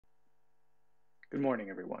Good morning,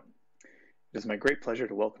 everyone. It is my great pleasure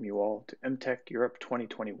to welcome you all to MTech Europe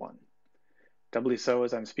 2021. Doubly so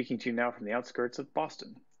as I'm speaking to you now from the outskirts of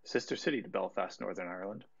Boston, sister city to Belfast, Northern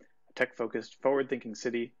Ireland, a tech-focused, forward-thinking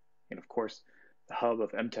city, and of course, the hub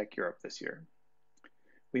of MTech Europe this year.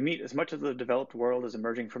 We meet as much of the developed world as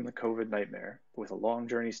emerging from the COVID nightmare, with a long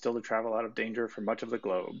journey still to travel out of danger for much of the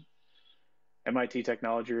globe. MIT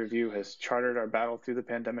Technology Review has chartered our battle through the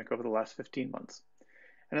pandemic over the last 15 months,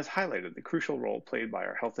 and has highlighted the crucial role played by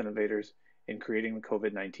our health innovators in creating the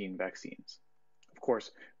COVID-19 vaccines. Of course,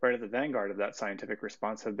 right at the vanguard of that scientific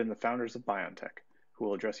response have been the founders of BioNTech, who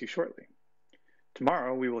will address you shortly.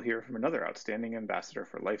 Tomorrow, we will hear from another outstanding ambassador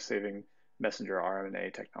for life-saving messenger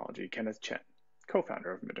RNA technology, Kenneth Chen,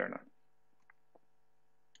 co-founder of Moderna.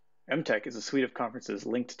 MTech is a suite of conferences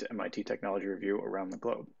linked to MIT Technology Review around the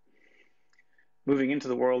globe. Moving into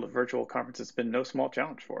the world of virtual conferences has been no small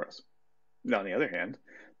challenge for us. On the other hand,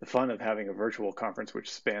 the fun of having a virtual conference which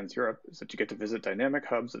spans Europe is that you get to visit dynamic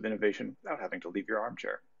hubs of innovation without having to leave your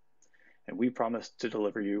armchair. And we promise to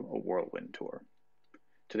deliver you a whirlwind tour.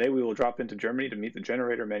 Today we will drop into Germany to meet the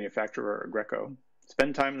generator manufacturer Aggreko,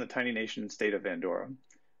 spend time in the tiny nation state of Andorra,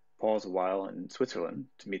 pause a while in Switzerland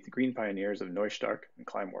to meet the green pioneers of Neustark and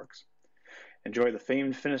Climeworks, enjoy the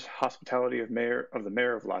famed Finnish hospitality of the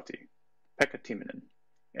mayor of Lahti, Pekka Timonen,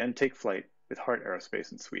 and take flight with Heart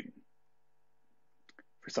Aerospace in Sweden.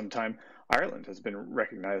 For some time, Ireland has been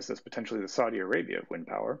recognized as potentially the Saudi Arabia of wind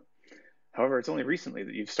power. However, it's only recently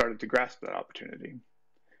that you've started to grasp that opportunity.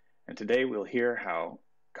 And today we'll hear how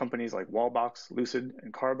companies like Wallbox, Lucid,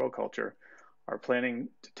 and Carbo Culture are planning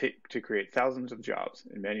to create thousands of jobs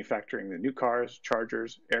in manufacturing the new cars,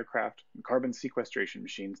 chargers, aircraft, and carbon sequestration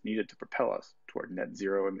machines needed to propel us toward net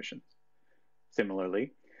zero emissions.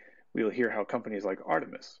 Similarly, we will hear how companies like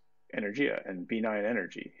Artemis, Energia, and B9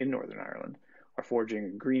 Energy in Northern Ireland are forging a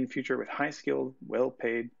green future with high-skilled,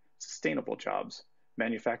 well-paid, sustainable jobs,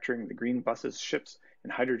 manufacturing the green buses, ships,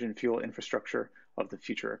 and hydrogen fuel infrastructure of the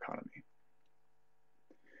future economy.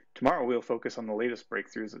 Tomorrow we'll focus on the latest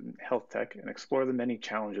breakthroughs in health tech and explore the many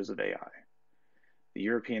challenges of AI. The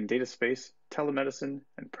European data space, telemedicine,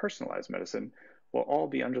 and personalized medicine will all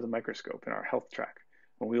be under the microscope in our health track,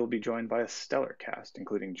 when we will be joined by a stellar cast,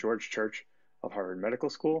 including George Church of Harvard Medical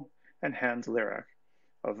School and Hans Lierach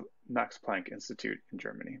of Max Planck Institute in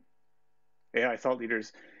Germany. AI thought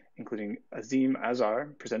leaders, including Azim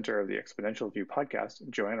Azar, presenter of the Exponential View podcast,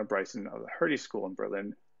 Joanna Bryson of the Hertie School in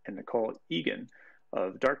Berlin, and Nicole Egan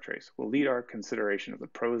of Darktrace, will lead our consideration of the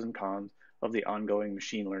pros and cons of the ongoing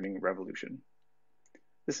machine learning revolution.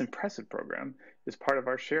 This impressive program is part of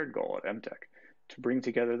our shared goal at MTech to bring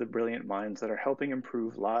together the brilliant minds that are helping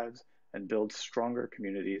improve lives and build stronger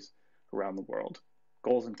communities around the world.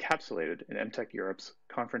 Goals encapsulated in MTech Europe's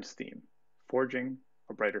conference theme, Forging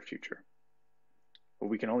a Brighter Future. But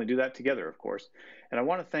we can only do that together, of course, and I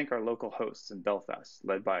want to thank our local hosts in Belfast,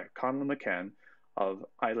 led by Conlon McCann of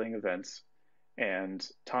Idling Events and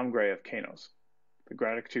Tom Gray of Kanos. The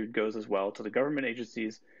gratitude goes as well to the government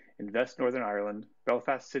agencies Invest Northern Ireland,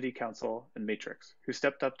 Belfast City Council, and Matrix, who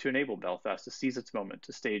stepped up to enable Belfast to seize its moment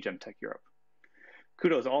to stage MTech Europe.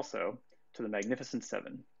 Kudos also to the Magnificent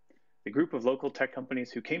Seven, the group of local tech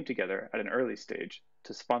companies who came together at an early stage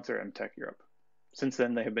to sponsor MTech Europe. Since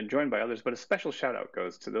then, they have been joined by others, but a special shout out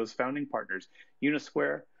goes to those founding partners,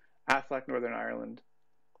 Unisquare, Aflac Northern Ireland,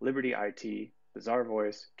 Liberty IT, Bizarre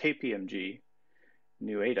Voice, KPMG,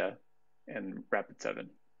 Nuada, and Rapid7.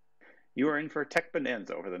 You are in for a tech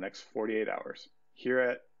bonanza over the next 48 hours. Here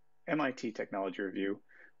at MIT Technology Review,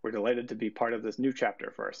 we're delighted to be part of this new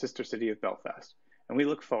chapter for our sister city of Belfast, and we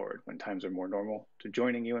look forward, when times are more normal, to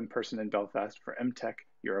joining you in person in Belfast for MTech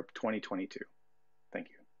Europe 2022.